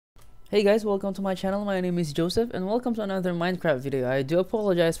Hey guys, welcome to my channel. My name is Joseph and welcome to another Minecraft video. I do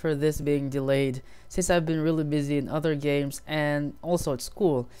apologize for this being delayed since I've been really busy in other games and also at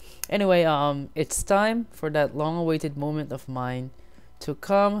school. Anyway, it's time for that long-awaited moment of mine to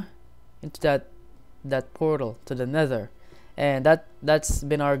come into that portal to the Nether. And that's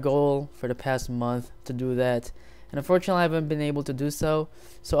been our goal for the past month, to do that. And unfortunately I haven't been able to do so.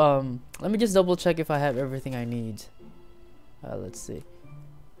 So let me just double check if I have everything I need. Let's see.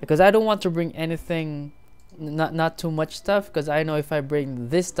 Because I don't want to bring anything, not too much stuff, because I know if I bring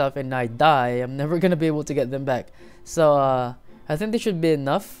this stuff and I die, I'm never gonna be able to get them back. So I think this should be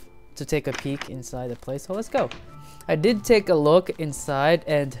enough to take a peek inside the place. So let's go. I did take a look inside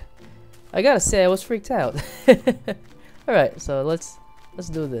and I gotta say I was freaked out. Alright, so let's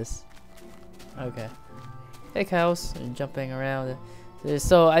do this. Okay. Hey cows, you're jumping around.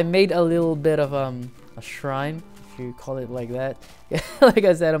 So I made a little bit of a shrine, if you call it like that. Like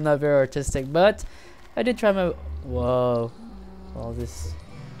I said, I'm not very artistic, but I did try my... Whoa. All this...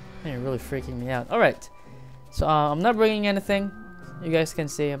 You're really freaking me out. Alright. So I'm not bringing anything. You guys can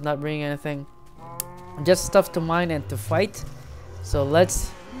see I'm not bringing anything. Just stuff to mine and to fight. So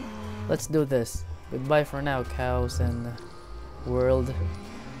let's do this. Goodbye for now, cows and world.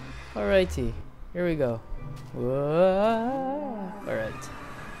 Alrighty. Here we go. Alright.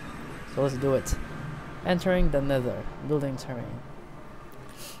 So let's do it. Entering the Nether. Building terrain.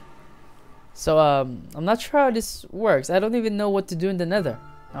 So I'm not sure how this works. I don't even know what to do in the Nether.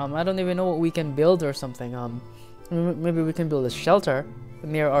 I don't even know what we can build or something. Maybe we can build a shelter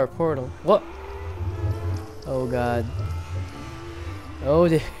near our portal. What? Oh god. Oh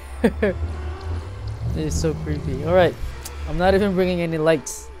dear. This is so creepy. Alright. I'm not even bringing any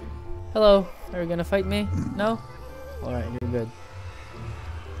lights. Hello. Are you gonna fight me? No? Alright, you're good.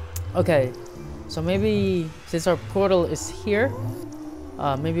 Okay. So maybe since our portal is here,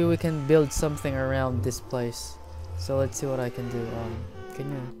 maybe we can build something around this place. So let's see what I can do.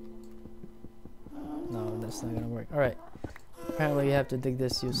 Can you? No, that's not gonna work. Alright. Apparently you have to dig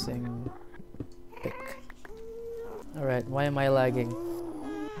this using pick. Alright, why am I lagging?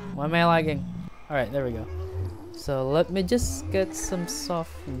 Why am I lagging? Alright, there we go. So let me just get some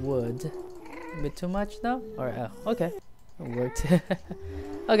soft wood. A bit too much now? Alright, okay. It worked.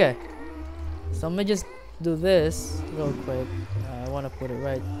 Okay. So let me just do this real quick. I want to put it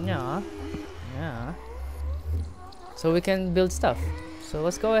right. Yeah. So we can build stuff. So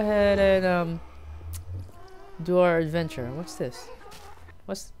let's go ahead and do our adventure. What's this?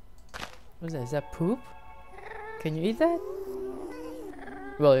 What's that? Is that poop? Can you eat that?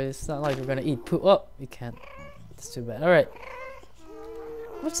 Well, it's not like we're gonna eat poop. Oh, you can't. That's too bad. All right.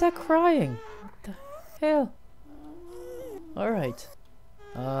 What's that crying? What the hell? All right.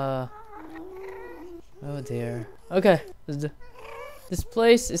 Oh dear. Okay. This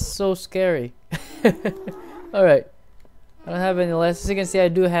place is so scary. Alright. I don't have any less. As you can see, I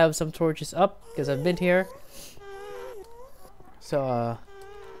do have some torches up because I've been here. So,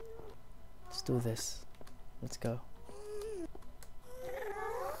 let's do this. Let's go.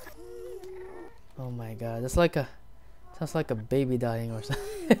 Oh my god. That's like sounds like a baby dying or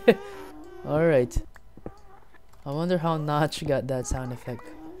something. Alright. I wonder how Notch got that sound effect.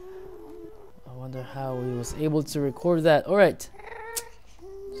 I wonder how he was able to record that. Alright.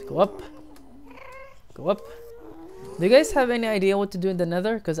 Let's go up. Go up. Do you guys have any idea what to do in the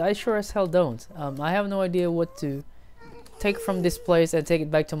Nether? Because I sure as hell don't. I have no idea what to take from this place and take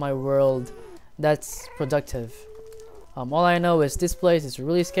it back to my world that's productive. All I know is this place is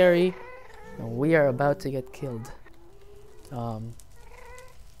really scary and we are about to get killed.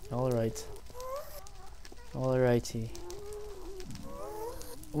 Alright. Alrighty.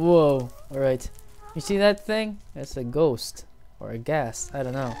 Whoa. Alright. You see that thing? That's a ghost. Or a gas. I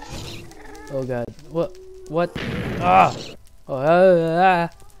don't know. Oh god. What? What? Ah! Oh,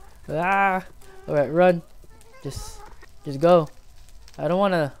 Alright, run. Just go. I don't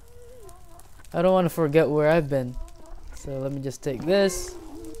wanna forget where I've been. So let me just take this.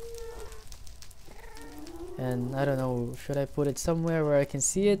 And I don't know, should I put it somewhere where I can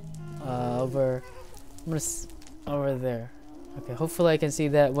see it? Over there. Okay, hopefully I can see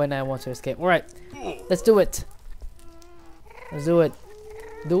that when I want to escape. Alright, let's do it. Let's do it.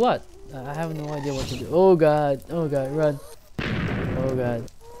 Do what? I have no idea what to do. Oh god, run. Oh god,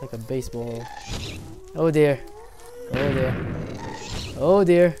 like a baseball. Oh dear. Oh dear. Oh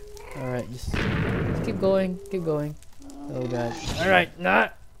dear. Alright, just keep going, Oh god. Alright,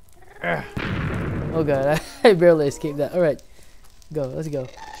 not. Oh god, I barely escaped that. Alright, go, let's go.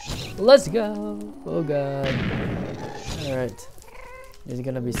 Let's go. Oh god. Alright. This is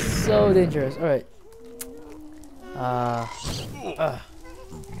gonna be so dangerous. Alright.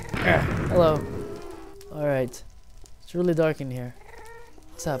 Hello. Alright. It's really dark in here.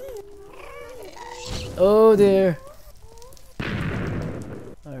 What's up? Oh dear.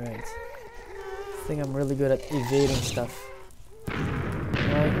 Alright. I think I'm really good at evading stuff.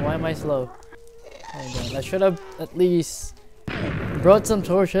 Why am I slow? Oh god. I should have at least brought some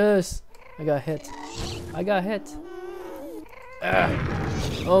torches. I got hit. I got hit.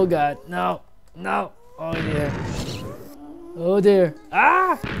 Oh god. No. No. Oh dear. Oh dear.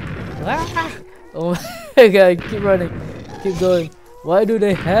 Ah! Ah! Oh my god. Keep running. Keep going. Why do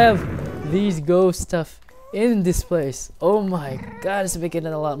they have these ghost stuff in this place? Oh my god. It's making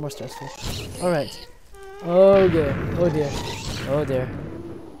it a lot more stressful. Alright. Oh dear. Oh dear. Oh dear.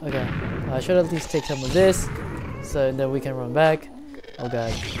 Okay. I should at least take some of this so that we can run back. Oh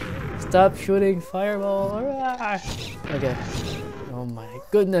god. Stop shooting fireball. Okay. Oh my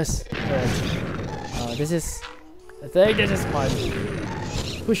goodness. Alright. This is... I think this is fun.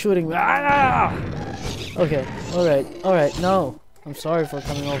 Who's shooting me? Ah! Okay. Alright. Alright. No. I'm sorry for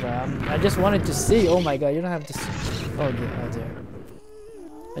coming over. I just wanted to see. Oh my god. You don't have to see. Oh dear. Oh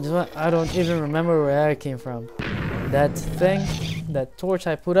dear. I don't even remember where I came from. That thing, that torch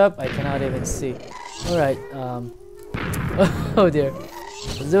I put up, I cannot even see. Alright. Oh dear.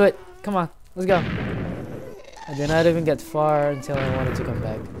 Let's do it. Come on. Let's go. I did not even get far until I wanted to come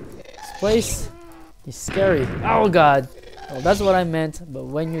back. This place is scary. Oh god. Well, that's what I meant, but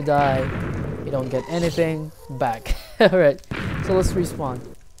when you die, you don't get anything back. Alright, so let's respawn.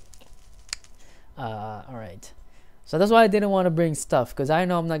 Alright. So that's why I didn't want to bring stuff, because I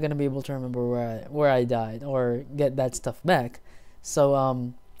know I'm not going to be able to remember where I died or get that stuff back.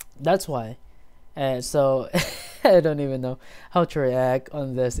 So that's why. So I don't even know how to react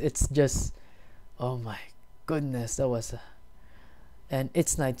on this. It's just, oh my goodness, that was and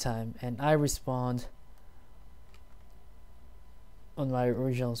it's nighttime and I respawned on my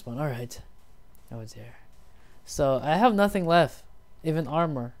original spawn. Alright. Oh dear. So I have nothing left. Even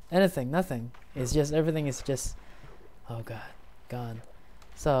armor. Anything. Nothing. It's just, everything is just, oh god. Gone.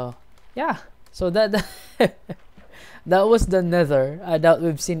 So yeah. So that that was the Nether. I doubt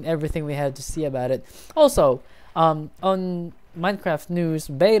we've seen everything we had to see about it. Also, on Minecraft news,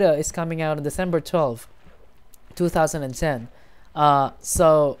 beta is coming out on December 12th, 2010.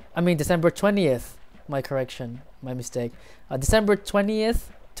 So I mean December 20th. My correction. My mistake. December 20th,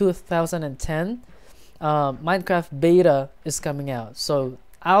 2010. Minecraft beta is coming out. So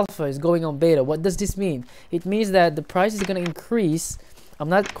alpha is going on beta. What does this mean? It means that the price is going to increase. I'm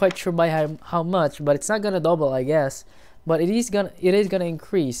not quite sure by how much, but it's not going to double, I guess. But it is gonna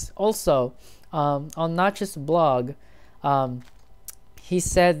increase. Also, on Notch's blog, he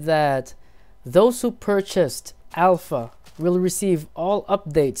said that those who purchased alpha will receive all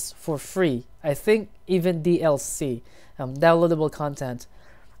updates for free. I think even DLC, downloadable content.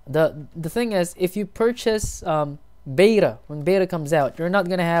 The thing is, if you purchase beta, when beta comes out, you're not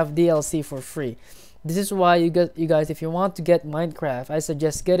gonna have DLC for free. This is why you guys, if you want to get Minecraft, I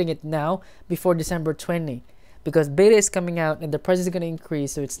suggest getting it now before December 20, because beta is coming out and the price is gonna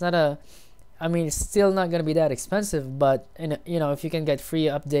increase. So it's not I mean, it's still not gonna be that expensive, but you know, if you can get free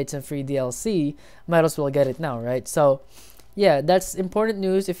updates and free DLC, might as well get it now, right? So yeah, that's important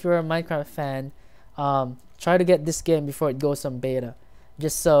news. If you're a Minecraft fan, try to get this game before it goes on beta,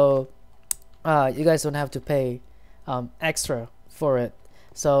 just so you guys don't have to pay extra for it.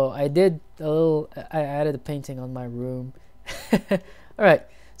 So I did I added a painting on my room. Alright,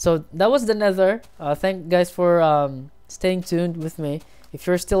 so that was the Nether. Thank you guys for staying tuned with me. If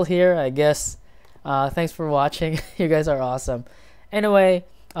you're still here, I guess thanks for watching. You guys are awesome. Anyway,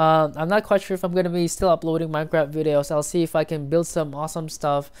 I'm not quite sure if I'm gonna be still uploading Minecraft videos. I'll see if I can build some awesome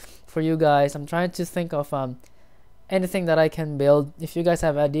stuff for you guys. I'm trying to think of anything that I can build. If you guys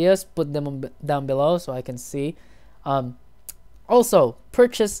have ideas, put them down below so I can see. Also,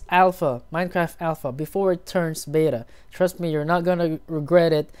 purchase alpha, Minecraft alpha, before it turns beta. Trust me, you're not gonna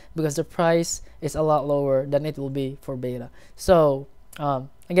regret it, because the price is a lot lower than it will be for beta. So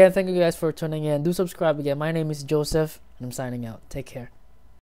again, thank you guys for tuning in. Do subscribe again. My name is Joseph and I'm signing out. Take care.